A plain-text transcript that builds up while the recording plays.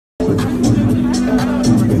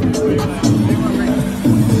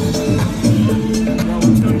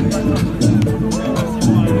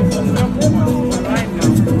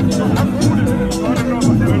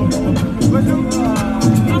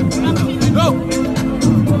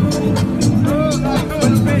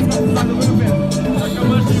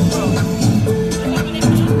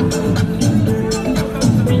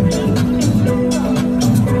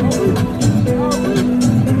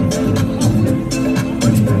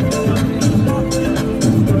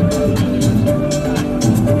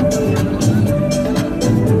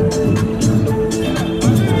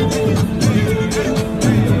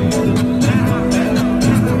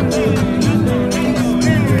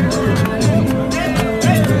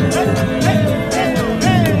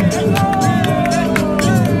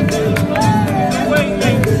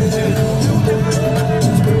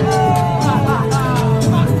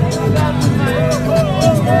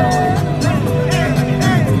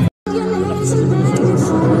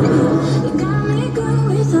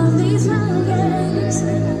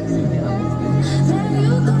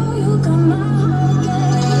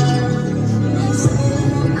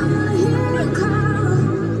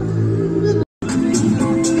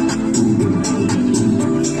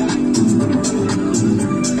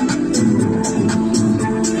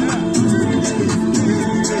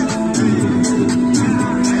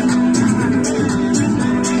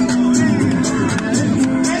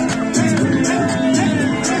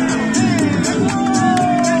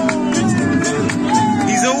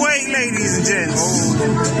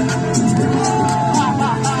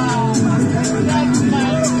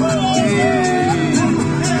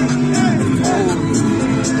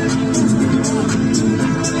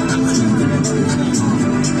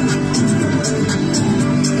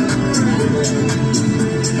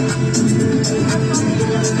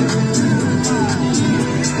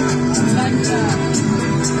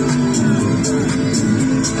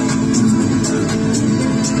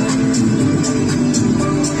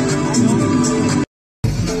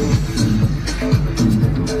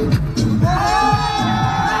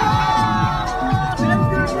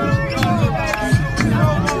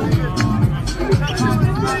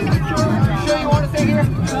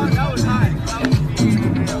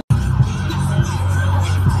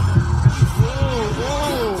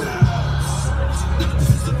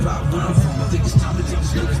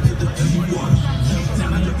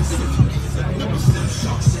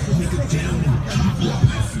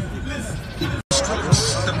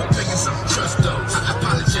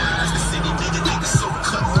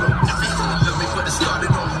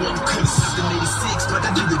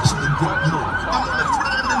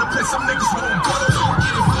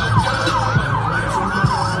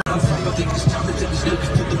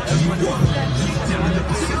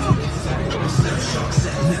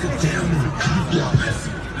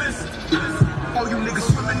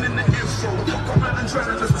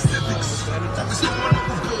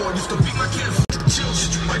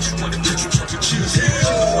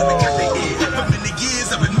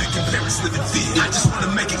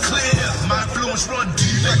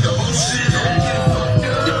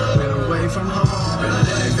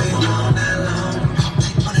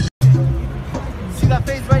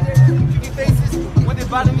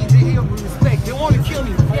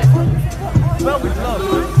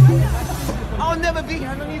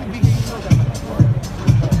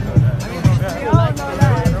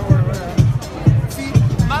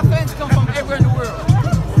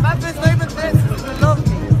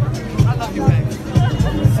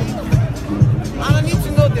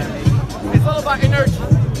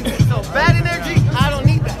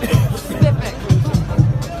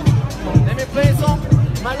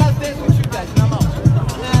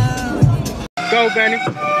Go, Benny.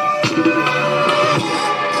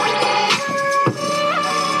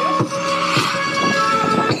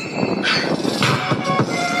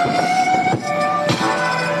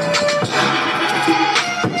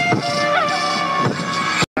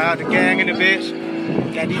 Out the gang in the bitch.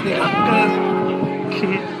 Got these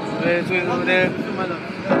niggas over there.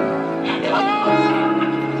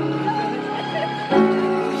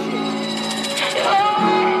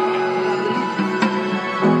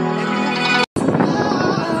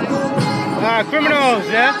 Criminals,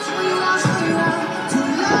 yeah?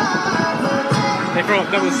 They throw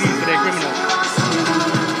up double C's for their criminals.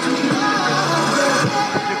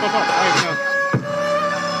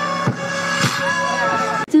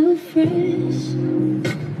 Still fresh,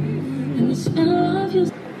 and the smell of you.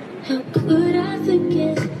 How could I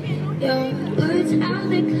forget your words out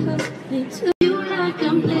that cut me to you like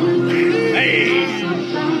I'm living? Hey!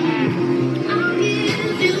 I'll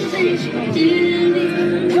give you things you didn't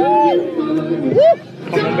even know you wanted.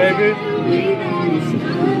 Come on, baby.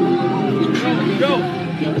 Go.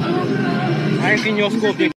 I ain't seen your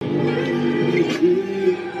Scorpio.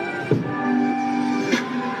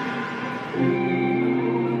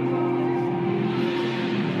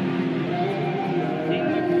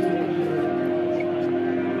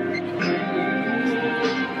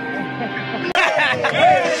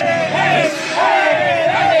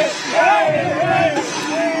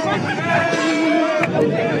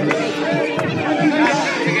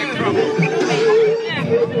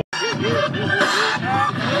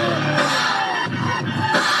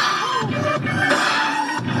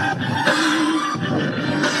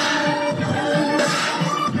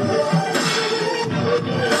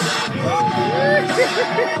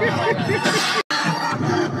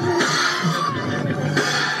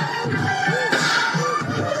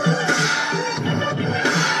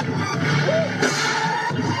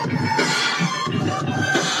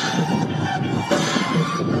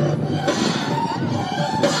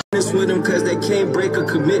 With them cause they can't break a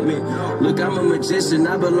commitment. Look, I'm a magician,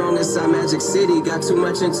 I belong inside Magic City. Got too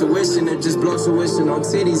much intuition and just blow tuition on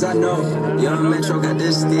titties, I know. Young Metro got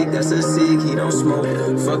this stick, that's a cig, he don't smoke.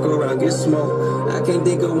 Fuck around, get smoked. I can't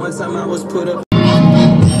think of one time I was put up.